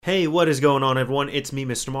Hey, what is going on, everyone? It's me,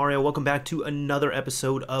 Mr. Mario. Welcome back to another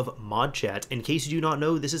episode of Mod Chat. In case you do not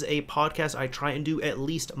know, this is a podcast I try and do at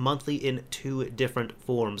least monthly in two different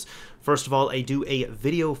forms. First of all, I do a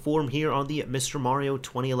video form here on the Mr. Mario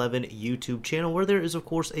 2011 YouTube channel, where there is, of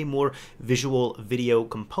course, a more visual video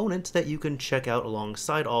component that you can check out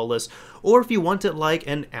alongside all this. Or if you want it like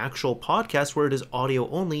an actual podcast where it is audio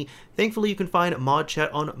only, thankfully you can find Mod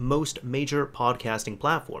Chat on most major podcasting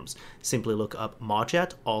platforms. Simply look up Mod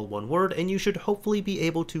Chat, all one word, and you should hopefully be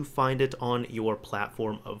able to find it on your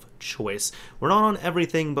platform of choice. We're not on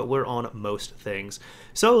everything, but we're on most things.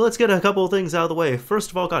 So let's get a couple of things out of the way. First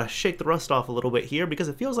of all, gotta shake the rust off a little bit here because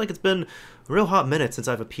it feels like it's been a real hot minute since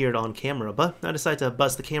I've appeared on camera, but I decided to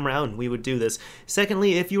bust the camera out and we would do this.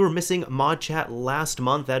 Secondly, if you were missing Mod Chat last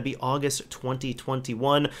month, that'd be August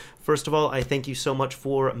 2021. First of all, I thank you so much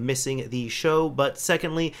for missing the show, but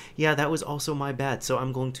secondly, yeah, that was also my bad, so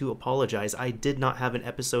I'm going to apologize. I did not have an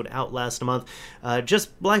episode out last month.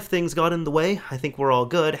 Just life things got in the way. I think we're all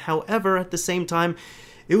good. However, at the same time,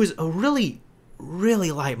 it was a really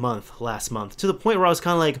light month last month, to the point where I was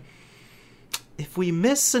kind of like, if we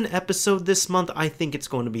miss an episode this month, I think it's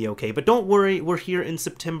going to be okay. But don't worry, we're here in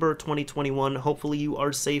September 2021. Hopefully you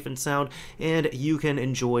are safe and sound, and you can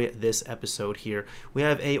enjoy this episode here. We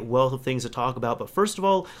have a wealth of things to talk about, but first of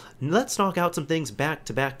all, let's knock out some things back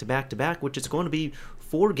to back, which is going to be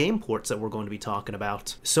 4 game ports that we're going to be talking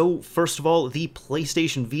about. So first of all, the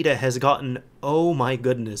PlayStation Vita has gotten, oh my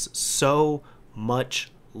goodness, so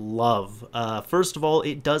much love. First of all,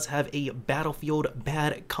 it does have a Battlefield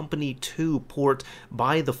Bad Company 2 port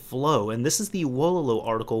by The Flow, and this is the Wololo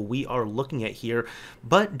article we are looking at here,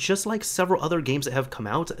 but just like several other games that have come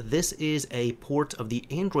out, this is a port of the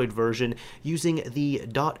Android version using the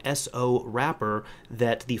 .so wrapper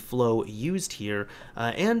that The Flow used here,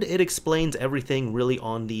 and it explains everything really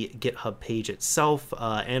on the GitHub page itself,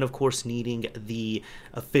 and of course needing the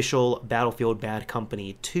official Battlefield Bad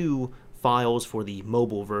Company 2 files for the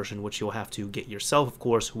mobile version, which you'll have to get yourself, of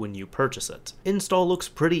course, when you purchase it. Install looks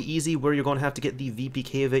pretty easy, where you're going to have to get the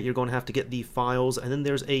VPK of it, you're going to have to get the files, and then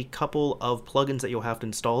there's a couple of plugins that you'll have to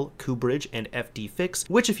install, KubeBridge and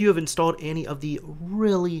FDFix, which if you have installed any of the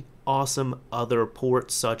really awesome other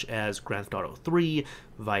ports such as Grand Theft Auto 3,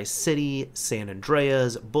 Vice City, San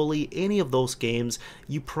Andreas, Bully, any of those games,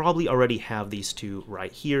 you probably already have these two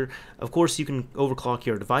right here. Of course, you can overclock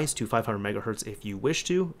your device to 500 megahertz if you wish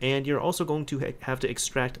to, and you're also going to have to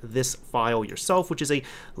extract this file yourself, which is a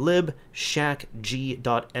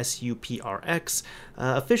libshacg.suprx,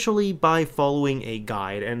 officially by following a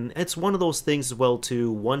guide. And it's one of those things as well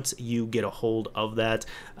too, once you get a hold of that,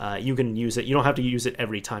 you can use it. You don't have to use it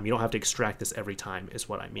every time. You don't have to extract this every time, is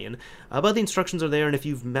what I mean. But the instructions are there, and if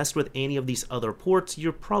you've messed with any of these other ports,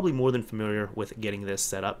 you're probably more than familiar with getting this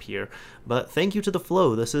set up here. But thank you to The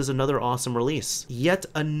Flow, this is another awesome release. Yet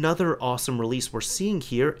another awesome release we're seeing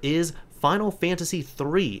here is Final Fantasy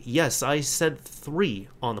III. Yes, I said 3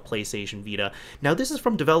 on the PlayStation Vita. Now, this is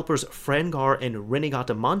from developers Frangar and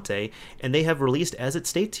Renegatamante, and they have released, as it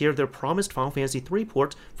states here, their promised Final Fantasy III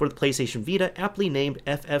port for the PlayStation Vita, aptly named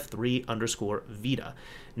FF3_Vita.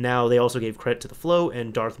 Now, they also gave credit to The Flow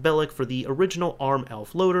and Darth Bellic for the original ARM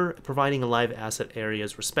Elf loader, providing live asset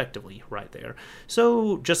areas respectively, right there.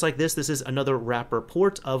 So, just like this is another wrapper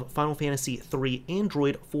port of Final Fantasy III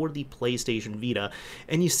Android for the PlayStation Vita.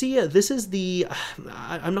 And you see, this is the,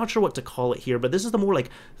 I'm not sure what to call it here, but this is the more like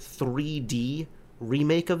 3D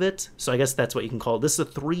remake of it. So I guess that's what you can call it. This is a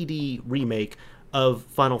 3D remake of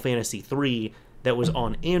Final Fantasy III that was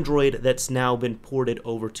on Android that's now been ported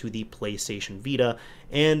over to the PlayStation Vita.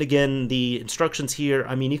 And again, the instructions here,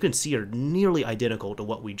 I mean, you can see are nearly identical to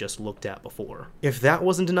what we just looked at before. If that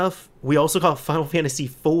wasn't enough, we also got Final Fantasy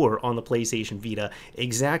IV on the PlayStation Vita.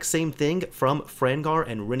 Exact same thing from Frangar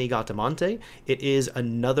and Renegatamante. It is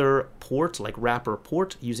another port, like wrapper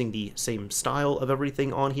port, using the same style of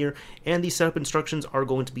everything on here, and the setup instructions are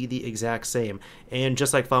going to be the exact same. And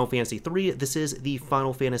just like Final Fantasy III, this is the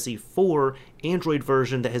Final Fantasy IV Android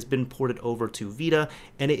version that has been ported over to Vita,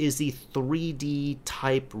 and it is the 3D type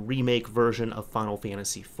remake version of Final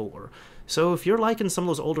Fantasy IV. So if you're liking some of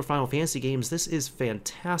those older Final Fantasy games, this is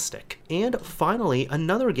fantastic. And finally,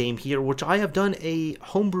 another game here, which I have done a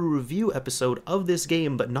homebrew review episode of this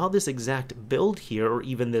game, but not this exact build here, or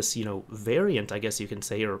even this, variant, I guess you can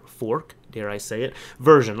say, or fork, dare I say it,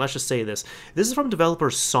 version, let's just say this. This is from developer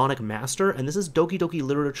Sonic Master, and this is Doki Doki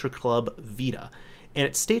Literature Club Vita. and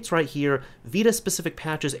it states right here, Vita-specific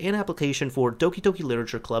patches and application for Doki Doki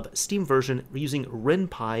Literature Club Steam version using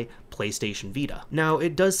RenPy PlayStation Vita. Now,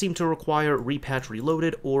 it does seem to require Repatch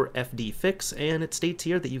Reloaded or FD Fix, and it states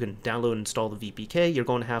here that you can download and install the VPK. You're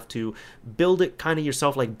going to have to build it kind of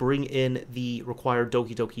yourself, like bring in the required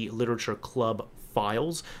Doki Doki Literature Club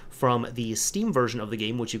files from the Steam version of the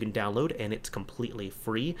game, which you can download, and it's completely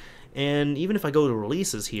free. And even if I go to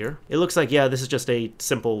releases here, it looks like, yeah, this is just a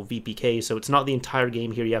simple VPK, so it's not the entire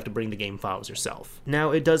game here. You have to bring the game files yourself.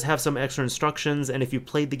 Now, it does have some extra instructions, and if you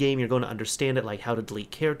played the game, you're going to understand it, like how to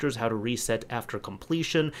delete characters, how to reset after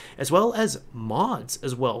completion, as well as mods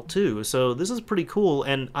as well, too. So this is pretty cool,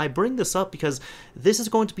 and I bring this up because this is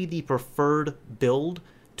going to be the preferred build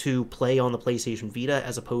to play on the PlayStation Vita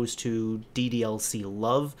as opposed to DDLC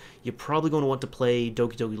Love. You're probably going to want to play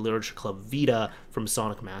Doki Doki Literature Club Vita from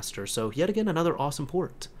Sonic Master, so yet again another awesome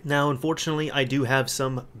port. Now, unfortunately, I do have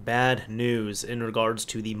some bad news in regards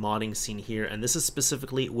to the modding scene here, and this is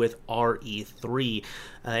specifically with RE3.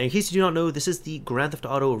 In case you do not know, this is the Grand Theft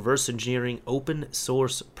Auto Reverse Engineering open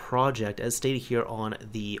source project, as stated here on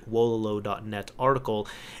the Wololo.net article,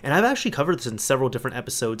 and I've actually covered this in several different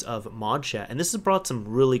episodes of Mod Chat, and this has brought some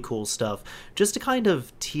really cool stuff just to kind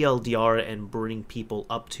of TLDR and bring people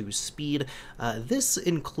up to speed. This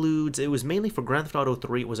includes, it was mainly for Grand Theft Auto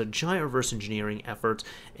 3, it was a giant reverse engineering effort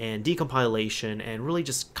and decompilation and really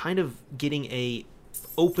just kind of getting a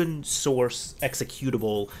open source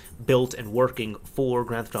executable built and working for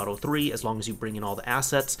Grand Theft Auto 3 as long as you bring in all the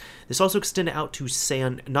assets. This also extended out to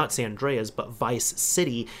not San Andreas, but Vice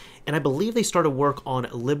City, and I believe they started work on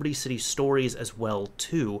Liberty City Stories as well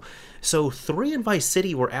too. So 3 and Vice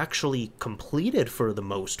City were actually completed for the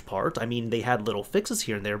most part. I mean, they had little fixes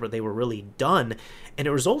here and there, but they were really done, and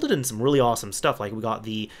it resulted in some really awesome stuff. Like we got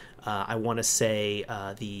the I want to say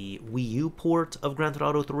the Wii U port of Grand Theft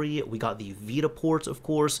Auto 3, we got the Vita port, of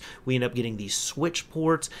course, we ended up getting the Switch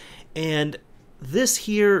port, and this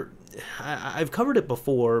here, I've covered it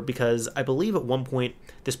before because I believe at one point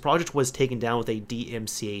this project was taken down with a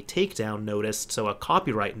DMCA takedown notice, so a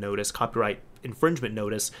copyright notice, copyright infringement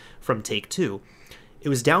notice from Take-Two. It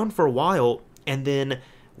was down for a while, and then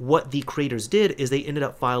what the creators did is they ended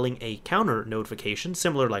up filing a counter notification,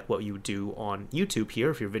 similar like what you would do on YouTube here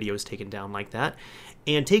if your video is taken down like that,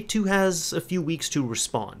 and Take-Two has a few weeks to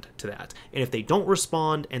respond to that. And if they don't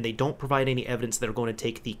respond and they don't provide any evidence that are going to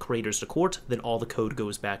take the creators to court, then all the code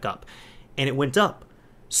goes back up. And it went up.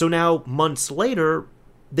 So now, months later,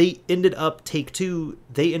 they ended up, Take-Two,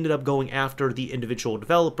 they ended up going after the individual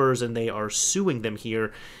developers and they are suing them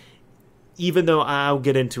here, even though, I'll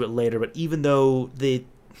get into it later, but even though the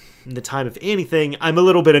time, if anything, I'm a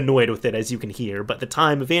little bit annoyed with it, as you can hear, but the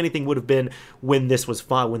time, if anything, would have been when this was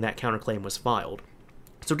filed, when that counterclaim was filed.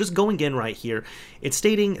 So just going in right here, it's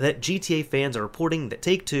stating that GTA fans are reporting that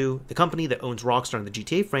Take-Two, the company that owns Rockstar and the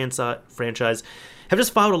GTA franchise, have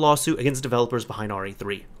just filed a lawsuit against developers behind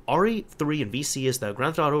RE3. RE3 and VC is the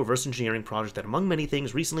Grand Theft Auto reverse engineering project that, among many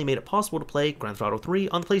things, recently made it possible to play Grand Theft Auto 3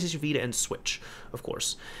 on the PlayStation Vita and Switch, of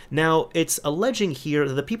course. Now, it's alleging here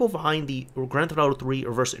that the people behind the Grand Theft Auto 3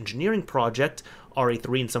 reverse engineering project,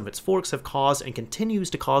 RE3 and some of its forks, have caused and continues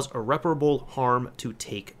to cause irreparable harm to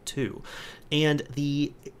Take-Two. And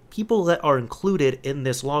the people that are included in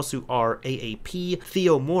this lawsuit are AAP,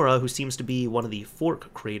 Theo Mora, who seems to be one of the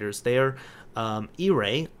fork creators there,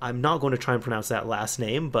 Ire, I'm not going to try and pronounce that last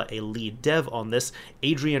name, but a lead dev on this,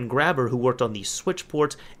 Adrian Grabber, who worked on the Switch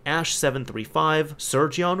port, Ash735,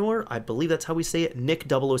 Sergionor, I believe that's how we say it,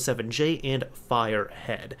 Nick007J, and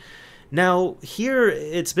Firehead. Now, here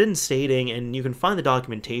it's been stating, and you can find the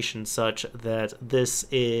documentation such, that this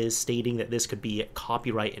is stating that this could be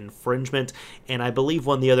copyright infringement, and I believe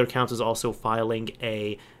one of the other counts is also filing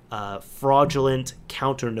a fraudulent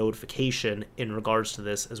counter notification in regards to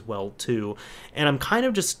this as well too. And I'm kind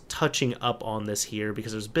of just touching up on this here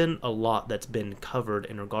because there's been a lot that's been covered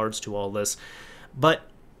in regards to all this, but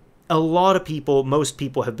a lot of people, most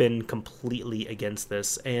people, have been completely against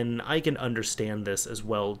this, and I can understand this as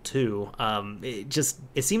well too.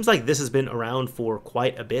 It seems like this has been around for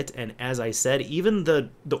quite a bit, and as I said, even the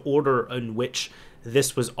order in which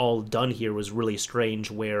this was all done here was really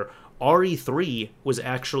strange, where RE3 was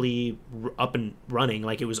actually up and running,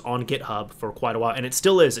 like it was on GitHub for quite a while, and it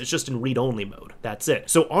still is, it's just in read-only mode, that's it.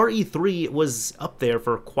 So RE3 was up there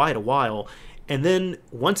for quite a while, and then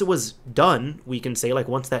once it was done, we can say, like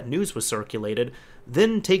once that news was circulated,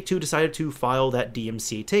 then Take-Two decided to file that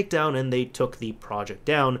DMCA takedown, and they took the project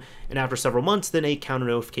down, and after several months, then a counter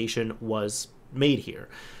notification was made here.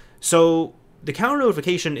 So the counter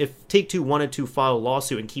notification, if Take-Two wanted to file a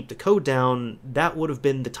lawsuit and keep the code down, that would have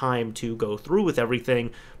been the time to go through with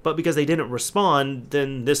everything. But because they didn't respond,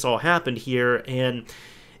 then this all happened here, and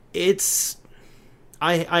it's...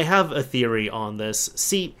 I have a theory on this.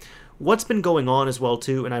 See, what's been going on as well,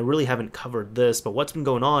 too, and I really haven't covered this, but what's been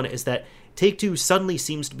going on is that Take-Two suddenly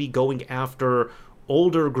seems to be going after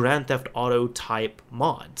older Grand Theft Auto type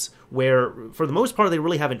mods, where for the most part they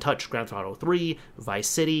really haven't touched Grand Theft Auto 3, Vice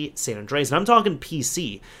City, San Andreas, and I'm talking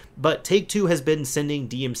PC, but Take-Two has been sending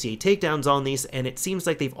DMCA takedowns on these, and it seems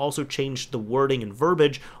like they've also changed the wording and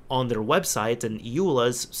verbiage on their website and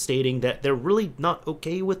EULA's, stating that they're really not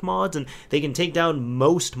okay with mods and they can take down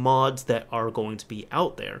most mods that are going to be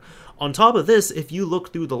out there. On top of this, if you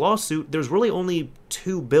look through the lawsuit, there's really only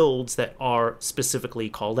 2 builds that are specifically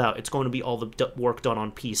called out. It's going to be all the work done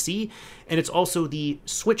on PC, and it's also the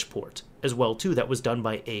Switch port as well, too, that was done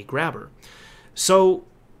by A Grabber. So,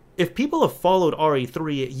 if people have followed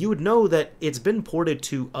RE3, you would know that it's been ported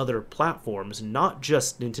to other platforms, not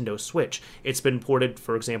just Nintendo Switch. It's been ported,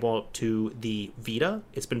 for example, to the Vita.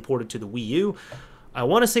 It's been ported to the Wii U. I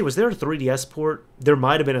want to say, was there a 3DS port? There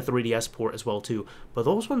might have been a 3DS port as well, too, but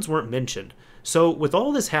those ones weren't mentioned. So with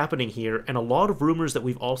all this happening here, and a lot of rumors that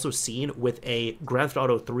we've also seen with a Grand Theft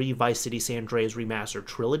Auto 3 Vice City San Andreas Remastered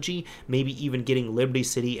trilogy, maybe even getting Liberty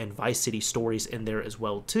City and Vice City stories in there as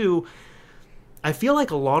well, too, I feel like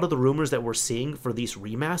a lot of the rumors that we're seeing for these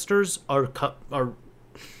remasters are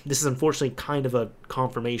this is unfortunately kind of a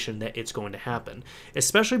confirmation that it's going to happen.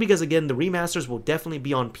 Especially because, again, the remasters will definitely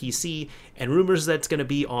be on PC, and rumors that it's going to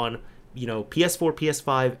be on, PS4,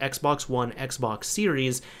 PS5, Xbox One, Xbox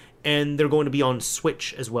Series, and they're going to be on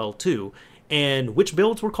Switch as well, too. And which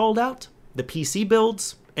builds were called out? The PC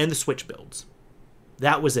builds and the Switch builds.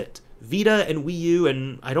 That was it. Vita and Wii U,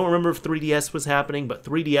 and I don't remember if 3DS was happening, but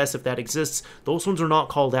 3DS, if that exists, those ones are not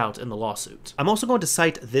called out in the lawsuit. I'm also going to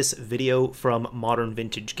cite this video from Modern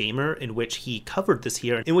Vintage Gamer, in which he covered this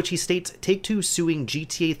here, in which he states, Take-Two suing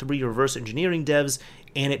GTA 3 reverse engineering devs,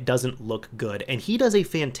 and it doesn't look good. And he does a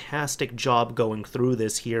fantastic job going through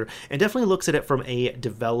this here, and definitely looks at it from a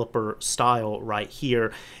developer style right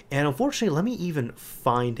here. And unfortunately, let me even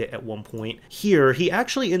find it at one point. Here, he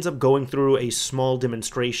actually ends up going through a small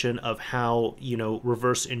demonstration of how,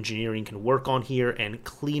 reverse engineering can work on here, and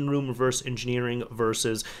clean room reverse engineering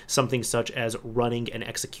versus something such as running an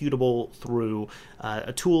executable through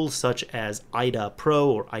a tool such as IDA Pro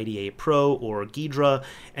or IDA Pro or Ghidra,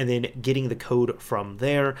 and then getting the code from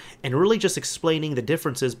there, and really just explaining the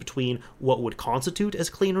differences between what would constitute as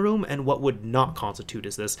clean room and what would not constitute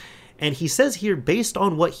as this. And he says here, based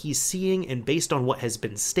on what he's seeing and based on what has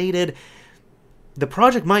been stated, the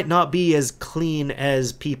project might not be as clean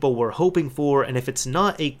as people were hoping for, and if it's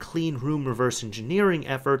not a clean room reverse engineering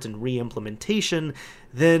effort and re-implementation,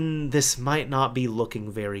 then this might not be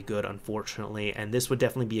looking very good, unfortunately, and this would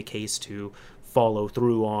definitely be a case to follow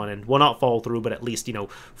through on, and, well, not follow through, but at least,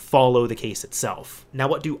 follow the case itself. Now,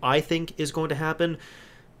 what do I think is going to happen?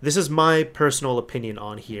 This is my personal opinion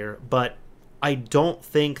on here, but I don't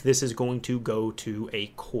think this is going to go to a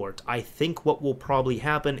court. I think what will probably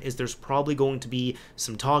happen is there's probably going to be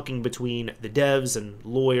some talking between the devs and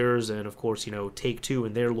lawyers, and of course, Take-Two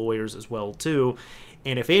and their lawyers as well, too.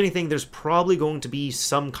 And if anything, there's probably going to be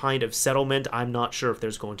some kind of settlement. I'm not sure if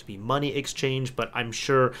there's going to be money exchange, but I'm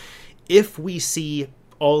sure if we see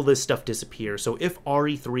all this stuff disappear, so if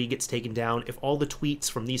RE3 gets taken down, if all the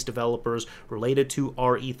tweets from these developers related to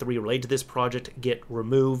RE3, related to this project, get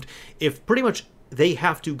removed, if pretty much they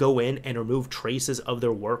have to go in and remove traces of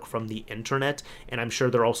their work from the internet, and I'm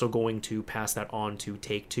sure they're also going to pass that on to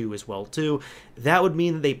Take-Two as well too, that would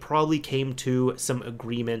mean that they probably came to some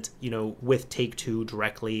agreement, with Take-Two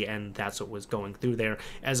directly, and that's what was going through there,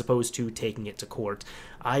 as opposed to taking it to court.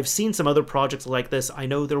 I've seen some other projects like this. I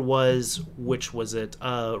know there was, which was it,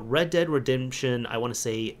 Red Dead Redemption, I want to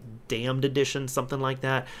say Damned Edition, something like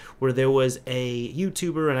that, where there was a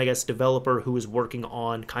YouTuber and I guess developer who was working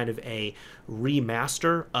on kind of a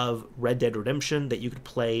remaster of Red Dead Redemption that you could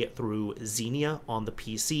play through Xenia on the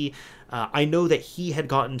PC. I know that he had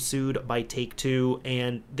gotten sued by Take-Two,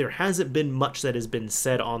 and there hasn't been much that has been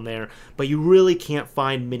said on there, but you really can't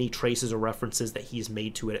find many traces or references that he's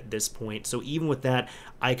made to it at this point. So even with that,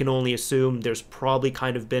 I can only assume there's probably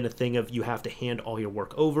kind of been a thing of you have to hand all your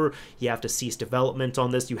work over, you have to cease development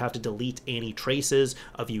on this, you have to delete any traces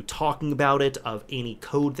of you talking about it, of any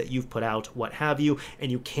code that you've put out, what have you,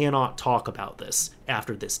 and you cannot talk about this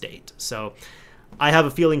after this date. So I have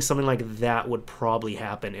a feeling something like that would probably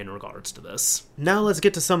happen in regards to this. Now let's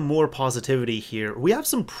get to some more positivity here. We have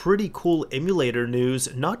some pretty cool emulator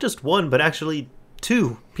news, not just one, but actually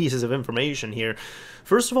two pieces of information here.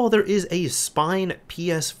 First of all, there is a Spine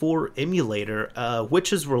PS4 emulator,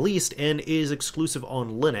 which is released and is exclusive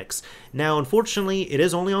on Linux. Now, unfortunately, it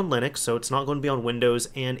is only on Linux, so it's not going to be on Windows,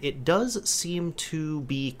 and it does seem to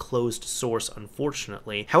be closed source,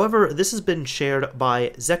 unfortunately. However, this has been shared by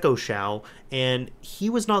Zeko Shao, and he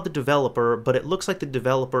was not the developer, but it looks like the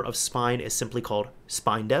developer of Spine is simply called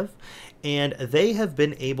SpineDev, and they have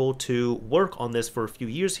been able to work on this for a few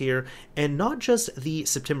years here, and not just the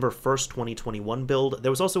September 1st, 2021 build,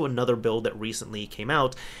 there was also another build that recently came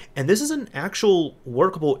out, and this is an actual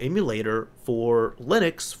workable emulator for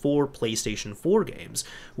Linux for PlayStation 4 games,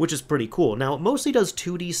 which is pretty cool. Now, it mostly does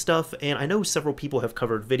 2D stuff, and I know several people have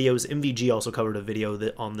covered videos. MVG also covered a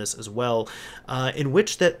video on this as well, in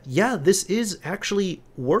which this is actually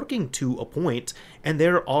working to a point, and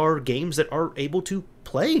there are games that are able to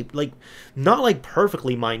play, like, not like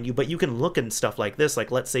perfectly, mind you, but you can look and stuff like this.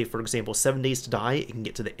 Like, let's say, for example, 7 Days to Die, it can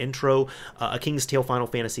get to the intro. A King's Tale Final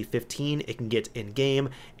Fantasy 15, it can get in-game.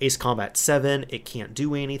 Ace Combat 7, it can't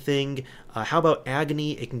do anything. How about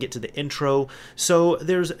Agony? It can get to the intro. So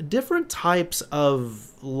there's different types of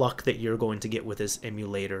luck that you're going to get with this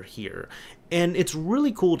emulator here, and it's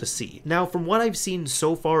really cool to see. Now, from what I've seen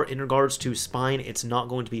so far in regards to Spine, it's not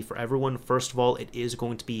going to be for everyone. First of all, it is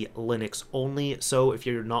going to be Linux only, so if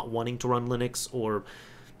you're not wanting to run Linux, or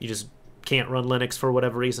you just can't run Linux for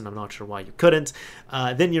whatever reason, I'm not sure why you couldn't,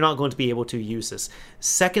 then you're not going to be able to use this.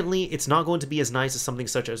 Secondly, it's not going to be as nice as something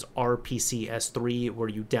such as RPCS3, where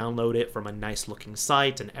you download it from a nice looking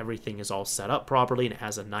site and everything is all set up properly and it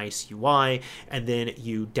has a nice UI, and then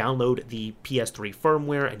you download the PS3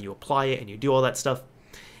 firmware and you apply it and you do all that stuff.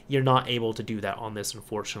 You're not able to do that on this,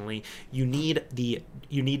 unfortunately. You need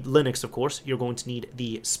Linux, of course. You're going to need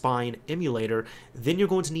the Spine emulator. Then you're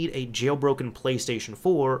going to need a jailbroken PlayStation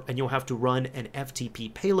 4, and you'll have to run an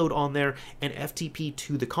FTP payload on there and FTP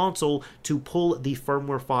to the console to pull the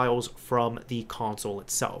firmware files from the console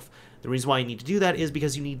itself. The reason why you need to do that is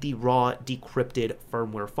because you need the raw decrypted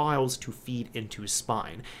firmware files to feed into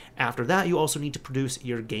Spine. After that, you also need to produce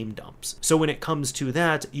your game dumps. So when it comes to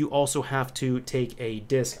that, you also have to take a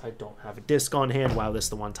disk. I don't have a disk on hand. Wow, this is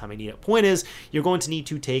the one time I need it. Point is, you're going to need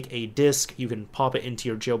to take a disk. You can pop it into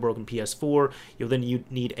your jailbroken PS4. You'll then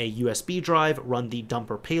need a USB drive, run the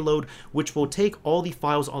dumper payload, which will take all the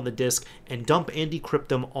files on the disk and dump and decrypt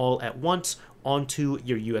them all at once onto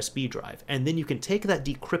your USB drive. And then you can take that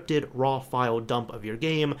decrypted raw file dump of your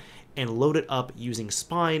game and load it up using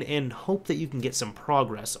Spine and hope that you can get some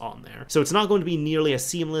progress on there. So it's not going to be nearly as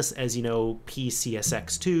seamless as, you know,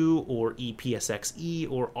 PCSX2 or EPSXE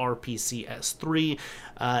or RPCS3.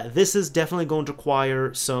 This is definitely going to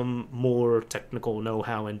require some more technical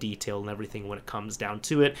know-how and detail and everything when it comes down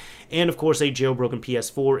to it. And of course, a jailbroken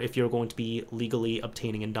PS4 if you're going to be legally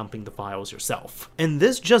obtaining and dumping the files yourself. And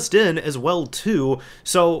this just in as well too.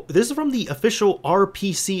 So this is from the official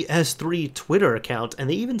RPCS3 Twitter account, and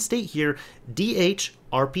they even state here, DH,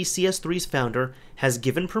 RPCS3's founder, has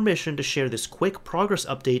given permission to share this quick progress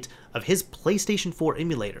update of his PlayStation 4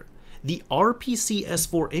 emulator. The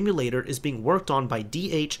RPCS4 emulator is being worked on by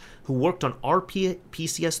DH, who worked on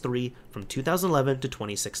RPCS3 from 2011 to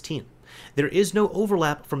 2016. There is no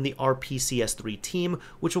overlap from the RPCS3 team,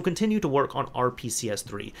 which will continue to work on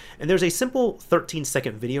RPCS3. And there's a simple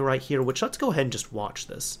 13-second video right here, which let's go ahead and just watch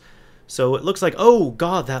this. So it looks like, oh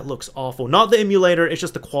god, that looks awful. Not the emulator, it's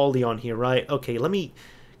just the quality on here, right? Okay,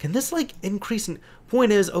 can this like increase in...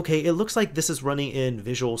 Point is, okay, it looks like this is running in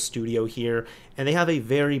Visual Studio here, and they have a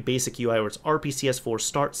very basic UI where it's RPCS4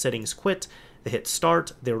 start, settings quit. They hit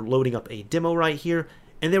start, they're loading up a demo right here,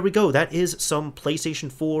 and there we go. That is some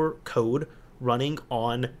PlayStation 4 code running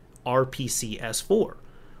on RPCS4.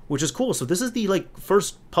 Which is cool. So this is the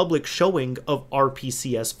first public showing of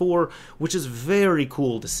RPCS4, which is very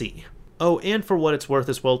cool to see. Oh, and for what it's worth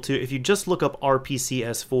as well too, if you just look up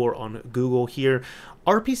RPCS4 on Google here,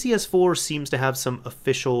 RPCS4 seems to have some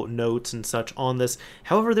official notes and such on this.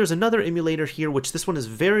 However, there's another emulator here, which this one is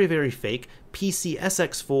very, very fake,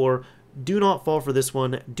 PCSX4. Do not fall for this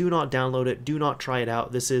one. Do not download it. Do not try it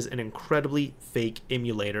out. This is an incredibly fake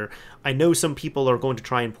emulator. I know some people are going to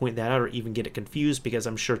try and point that out or even get it confused, because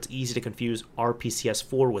I'm sure it's easy to confuse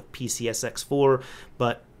RPCS4 with PCSX4,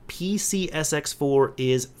 but PCSX4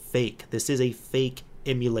 is fake. This is a fake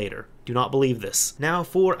emulator. Do not believe this. Now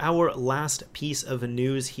for our last piece of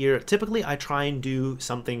news here. Typically I try and do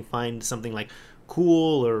something, find something like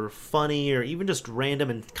cool or funny or even just random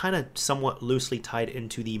and kind of somewhat loosely tied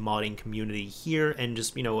into the modding community here and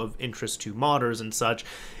just, you know, of interest to modders and such.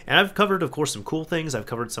 And I've covered, of course, some cool things. I've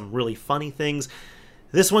covered some really funny things.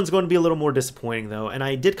 This one's going to be a little more disappointing, though, and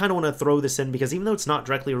I did kind of want to throw this in because even though it's not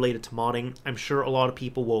directly related to modding, I'm sure a lot of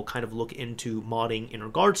people will kind of look into modding in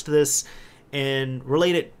regards to this and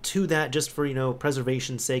relate it to that just for,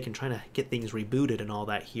 preservation's sake and trying to get things rebooted and all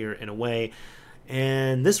that here in a way.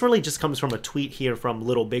 And this really just comes from a tweet here from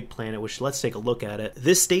Little Big Planet, which let's take a look at it.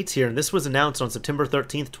 This states here, and this was announced on September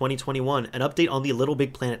 13th, 2021, an update on the Little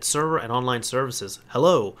Big Planet server and online services.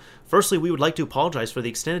 Hello. Firstly, we would like to apologize for the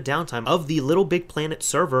extended downtime of the Little Big Planet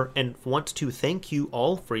server and want to thank you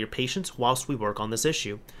all for your patience whilst we work on this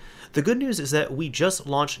issue. The good news is that we just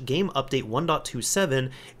launched Game Update 1.27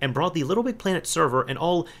 and brought the Little Big Planet server and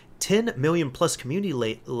all 10 million plus community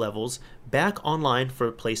levels back online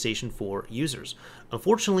for PlayStation 4 users.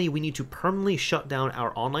 Unfortunately, we need to permanently shut down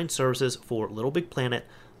our online services for Little Big Planet,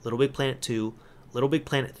 Little Big Planet 2, Little Big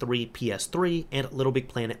Planet 3 PS3, and Little Big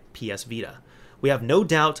Planet PS Vita. We have no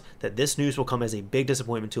doubt that this news will come as a big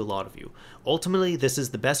disappointment to a lot of you. Ultimately, this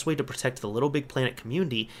is the best way to protect the Little Big Planet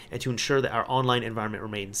community and to ensure that our online environment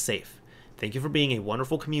remains safe. Thank you for being a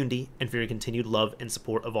wonderful community and for your continued love and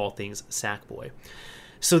support of all things Sackboy.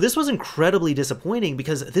 So this was incredibly disappointing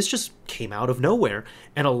because this just came out of nowhere.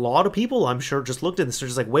 And a lot of people, I'm sure, just looked at this. They're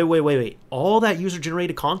just like, wait. All that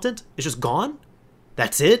user-generated content is just gone?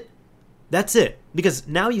 That's it? That's it. Because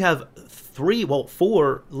now you have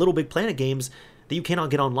 4 Little Big Planet games that you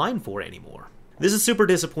cannot get online for anymore. This is super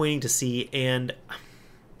disappointing to see, and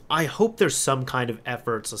I hope there's some kind of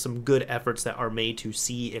efforts, some good efforts that are made to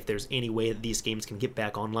see if there's any way that these games can get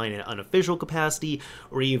back online in an unofficial capacity,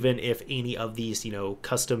 or even if any of these,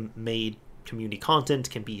 custom-made community content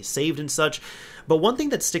can be saved and such. But one thing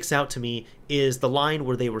that sticks out to me is the line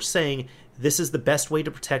where they were saying, this is the best way to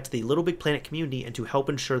protect the Little Big Planet community and to help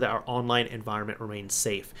ensure that our online environment remains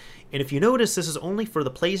safe. And if you notice, this is only for the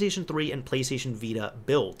PlayStation 3 and PlayStation Vita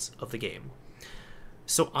builds of the game.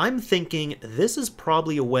 So I'm thinking this is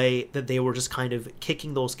probably a way that they were just kind of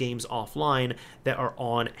kicking those games offline that are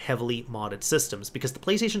on heavily modded systems. Because the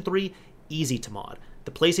PlayStation 3, easy to mod.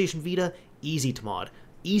 The PlayStation Vita, easy to mod.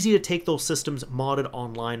 Easy to take those systems modded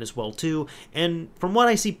online as well too, and from what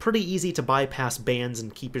I see, pretty easy to bypass bans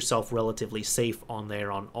and keep yourself relatively safe on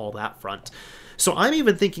there on all that front. So I'm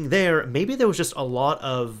even thinking maybe there was just a lot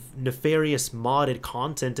of nefarious modded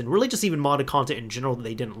content, and really just even modded content in general that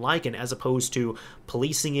they didn't like, and as opposed to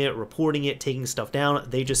policing it, reporting it, taking stuff down,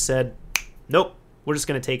 they just said, nope. We're just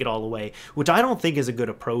going to take it all away, which I don't think is a good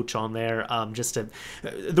approach on there.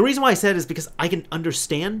 The reason why I said is because I can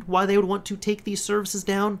understand why they would want to take these services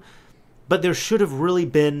down, but there should have really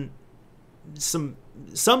been some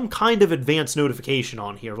kind of advance notification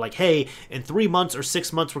on here, like, hey, in 3 months or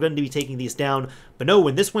 6 months we're going to be taking these down. But no,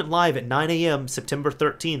 when this went live at 9 a.m. September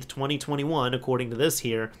 13th, 2021, according to this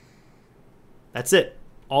here, that's it.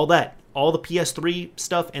 All the PS3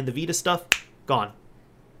 stuff and the Vita stuff, gone.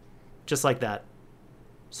 Just like that.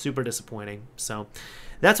 Super disappointing. So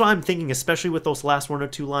that's why I'm thinking, especially with those last 1 or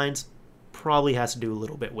 2 lines, probably has to do a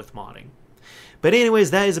little bit with modding. But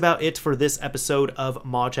anyways, that is about it for this episode of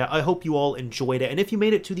Mod Chat. I hope you all enjoyed it. And if you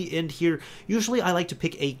made it to the end here, usually I like to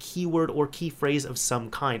pick a keyword or key phrase of some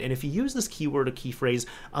kind. And if you use this keyword or key phrase,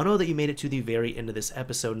 I'll know that you made it to the very end of this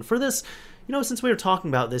episode. And for this, since we were talking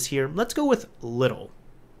about this here, let's go with little.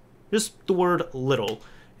 Just the word little.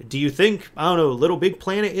 Do you think, Little Big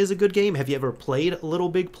Planet is a good game? Have you ever played Little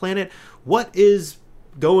Big Planet? What is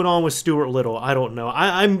going on with Stuart Little? I don't know.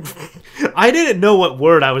 I didn't know what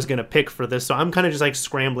word I was going to pick for this, so I'm kind of just like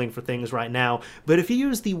scrambling for things right now. But if you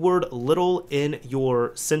use the word little in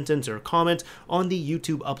your sentence or comment on the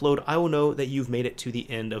YouTube upload, I will know that you've made it to the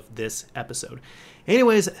end of this episode.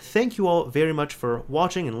 Anyways, thank you all very much for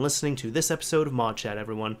watching and listening to this episode of Mod Chat,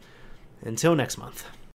 everyone. Until next month.